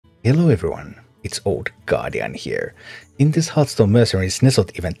Hello everyone, it's Old Guardian here. In this Hearthstone Mercenaries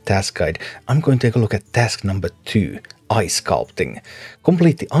N'Zoth Event task guide, I'm going to take a look at task number 2, Ice Sculpting.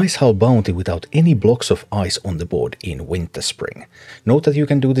 Complete the Icehowl Bounty without any blocks of ice on the board in Winterspring. Note that you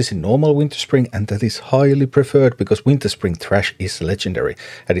can do this in normal Winterspring, and that is highly preferred because Winterspring Thrash is legendary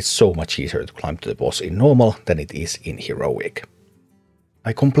and it's so much easier to climb to the boss in normal than it is in heroic.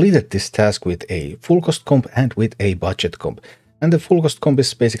 I completed this task with a full cost comp and with a budget comp. And the full cost comp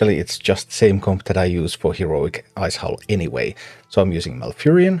is basically, it's just the same comp that I use for heroic Icehowl anyway. So I'm using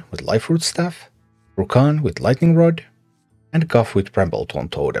Malfurion with Life-Root Staff, Rukan with Lightning Rod, and Guff with Bramblethorn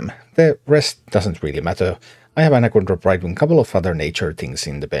Totem. The rest doesn't really matter. I have Anagon Drop Right with a couple of other nature things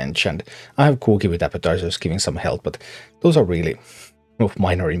in the bench, and I have Cookie with Appetizers giving some help, but those are really of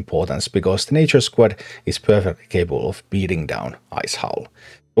minor importance because the nature squad is perfectly capable of beating down Icehowl.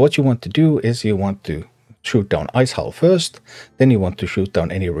 What you want to do is you want to shoot down Icehowl first, then you want to shoot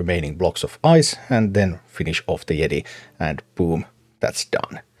down any remaining blocks of ice, and then finish off the Yeti, and boom, that's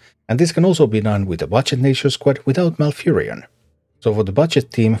done. And this can also be done with a budget nature squad without Malfurion. So for the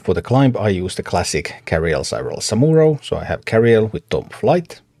budget team, for the climb, I use the classic Cariel, Cyrell, Samuro. So I have Cariel with Tome of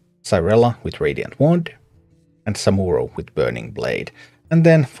Light, Cyrella with Radiant Wand, and Samuro with Burning Blade. And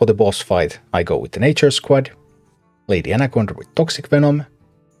then for the boss fight, I go with the nature squad, Lady Anaconda with Toxic Venom,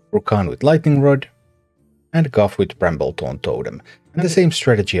 Rukan with Lightning Rod, and Guff with Bramblethorn Totem. And the same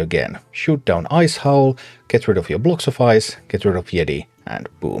strategy again. Shoot down Icehowl, get rid of your blocks of ice, get rid of Yeti, and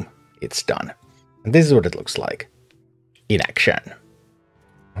boom, it's done. And this is what it looks like in action.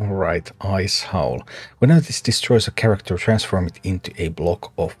 Alright, Icehowl. Whenever this destroys a character, transform it into a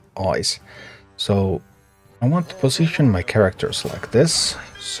block of ice. So I want to position my characters like this,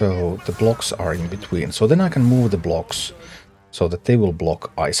 so the blocks are in between. So then I can move the blocks so that they will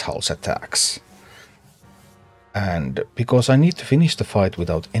block Icehowl's attacks. And because I need to finish the fight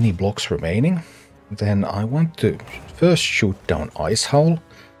without any blocks remaining, then I want to first shoot down Icehowl,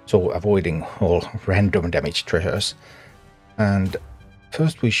 so avoiding all random damage triggers. And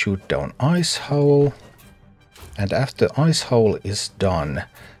first we shoot down Icehowl, and after Icehowl is done,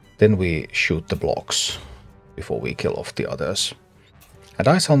 then we shoot the blocks before we kill off the others. And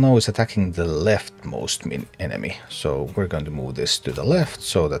Icehowl now is attacking the leftmost enemy, so we're going to move this to the left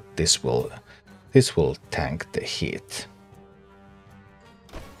so that this will tank the hit.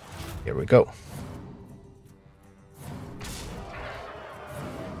 Here we go.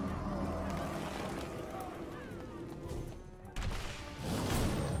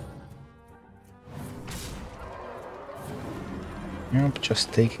 Yep,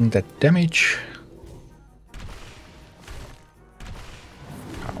 just taking that damage.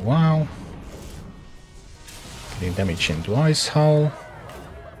 Oh, wow. Getting damage into Icehowl.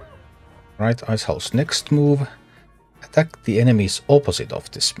 Right, Icehowl's next move, attack the enemies opposite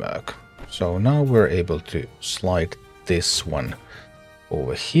of the smirk. So now we're able to slide this one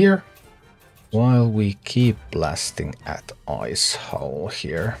over here, while we keep blasting at Icehowl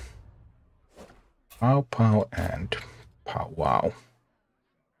here. Pow pow and pow wow.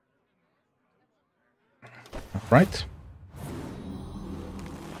 Alright.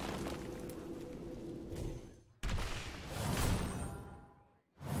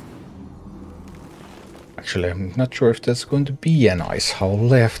 Actually, I'm not sure if there's going to be an Icehowl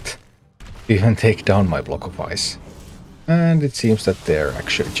left to even take down my block of ice. And it seems that there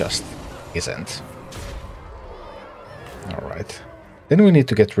actually just isn't. Alright. Then we need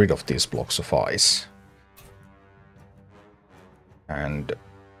to get rid of these blocks of ice. And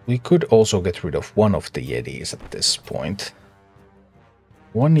we could also get rid of one of the Yetis at this point.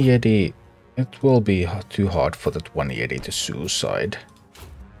 One Yeti, it will be too hard for that one Yeti to suicide.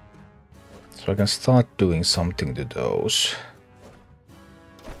 So I can start doing something to those.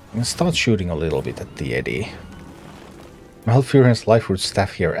 I can start shooting a little bit at the Yeti. Malfurion's Life-Root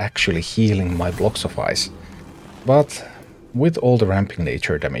Staff here actually healing my blocks of ice. But with all the ramping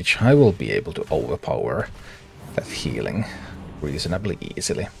nature damage, I will be able to overpower that healing reasonably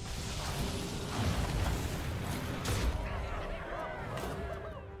easily.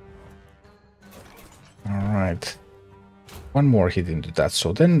 Alright. One more hit into that,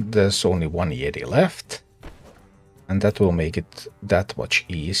 so then there's only one Yeti left. And that will make it that much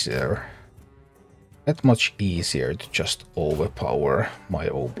easier. That much easier to just overpower my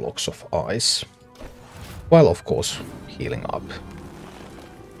own blocks of ice. While of course healing up.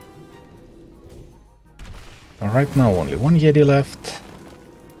 Right now only one Yeti left.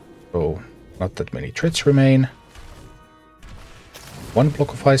 So not that many threats remain. One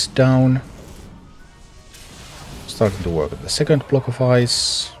block of ice down. Starting to work on the second block of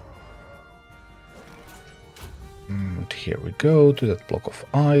ice. And here we go to that block of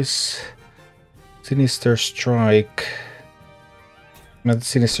ice. Sinister Strike. Now the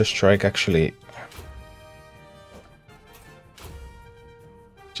Sinister Strike actually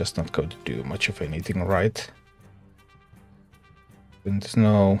just not going to do much of anything, right? And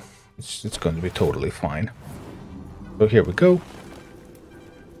no, it's going to be totally fine. So here we go.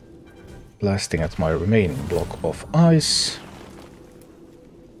 Blasting at my remaining block of ice.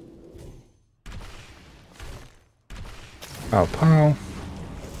 Pow pow.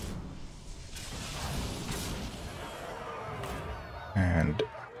 And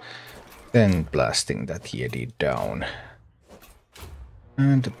then blasting that Yeti down.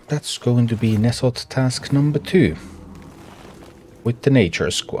 And that's going to be N'Zoth task number 2. With the Nature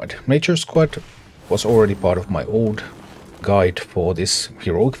Squad. Nature Squad was already part of my old guide for this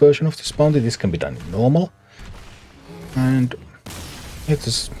heroic version of this bounty. This can be done in normal. And it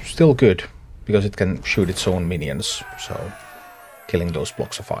is still good, because it can shoot its own minions, so killing those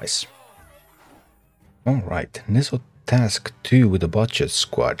blocks of ice. Alright, N'Zoth task 2 with the budget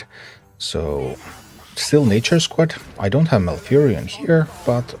squad. So, still Nature Squad. I don't have Malfurion here,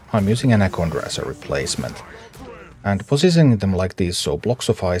 but I'm using Anaconda as a replacement. And positioning them like this, so blocks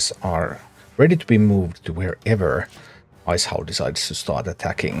of ice are ready to be moved to wherever Icehowl decides to start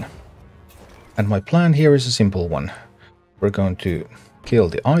attacking. And my plan here is a simple one. We're going to kill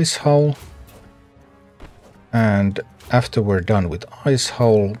the Icehowl, and after we're done with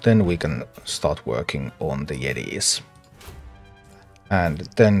Icehowl, then we can start working on the Yetis. And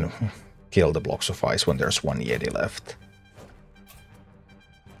then kill the blocks of ice when there's one Yeti left.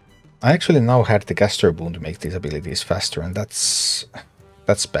 I actually now had the caster boon to make these abilities faster, and that's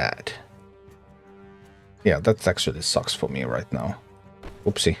bad. Yeah, that actually sucks for me right now.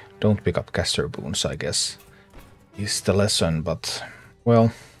 Oopsie, don't pick up caster boons, I guess. Is the lesson, but,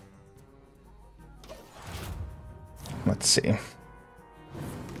 well, let's see.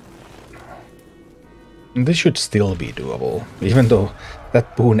 This should still be doable, even though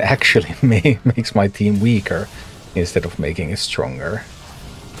that boon actually makes my team weaker instead of making it stronger.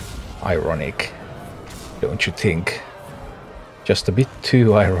 Ironic, don't you think? Just a bit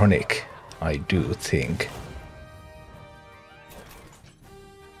too ironic, I do think.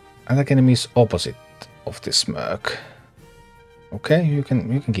 Attack enemies opposite of this smirk. Okay, you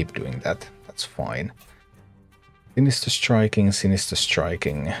can keep doing that. That's fine. Sinister striking, sinister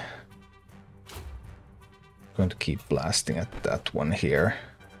striking. Going to keep blasting at that one here.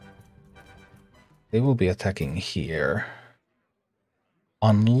 They will be attacking here.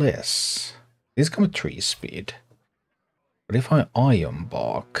 Unless these come at 3 speed. But if I Iron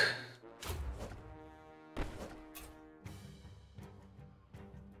Bark,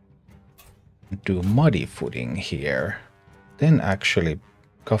 do Muddy Footing here, then actually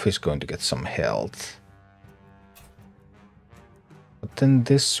Cuff is going to get some health. But then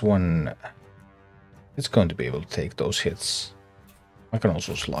this one, it's going to be able to take those hits. I can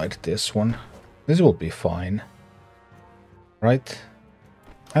also slide this one. This will be fine. Right?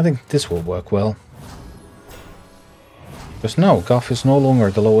 I think this will work well. Because now Guff is no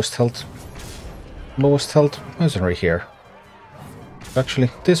longer the lowest health mercenary here. Actually,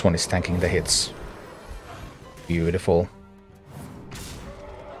 this one is tanking the hits. Beautiful.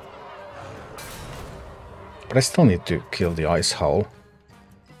 But I still need to kill the Icehowl.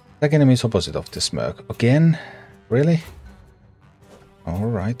 Attack enemies opposite of the smirk. Again? Really?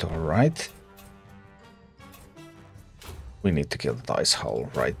 Alright, alright. We need to kill the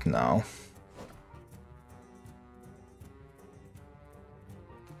Icehowl right now.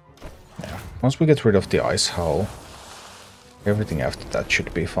 Yeah, once we get rid of the Icehowl, everything after that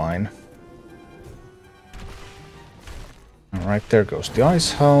should be fine. Alright, there goes the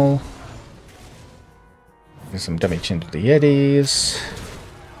Icehowl. Get some damage into the Yetis.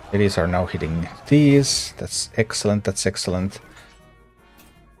 Yetis are now hitting these. That's excellent, that's excellent.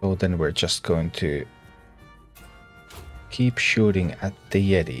 So then we're just going to keep shooting at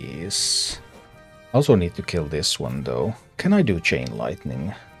the Yetis. I also need to kill this one though. Can I do Chain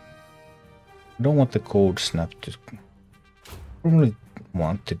Lightning? I don't want the Cold Snap to... probably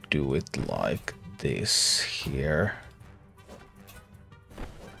want to do it like this here.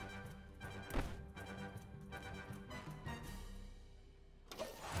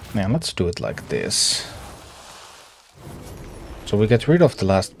 Yeah, let's do it like this. So we get rid of the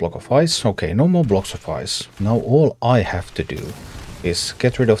last block of ice. Okay, no more blocks of ice. Now all I have to do is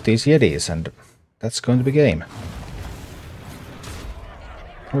get rid of these Yetis, and that's going to be game.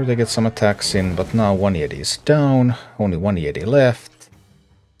 Or they get some attacks in, but now one Yeti is down. Only one Yeti left.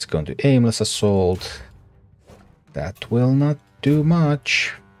 It's going to aimless assault. That will not do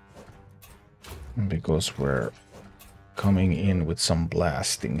much. Because we're coming in with some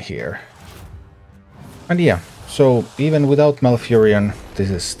blasting here. And yeah, so even without Malfurion, this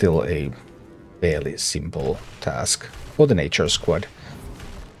is still a fairly simple task for the Nature Squad.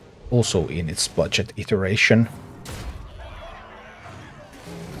 Also in its budget iteration.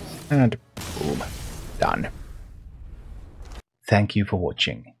 And boom, done. Thank you for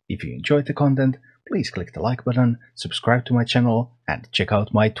watching. If you enjoyed the content, please click the like button, subscribe to my channel, and check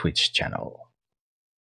out my Twitch channel.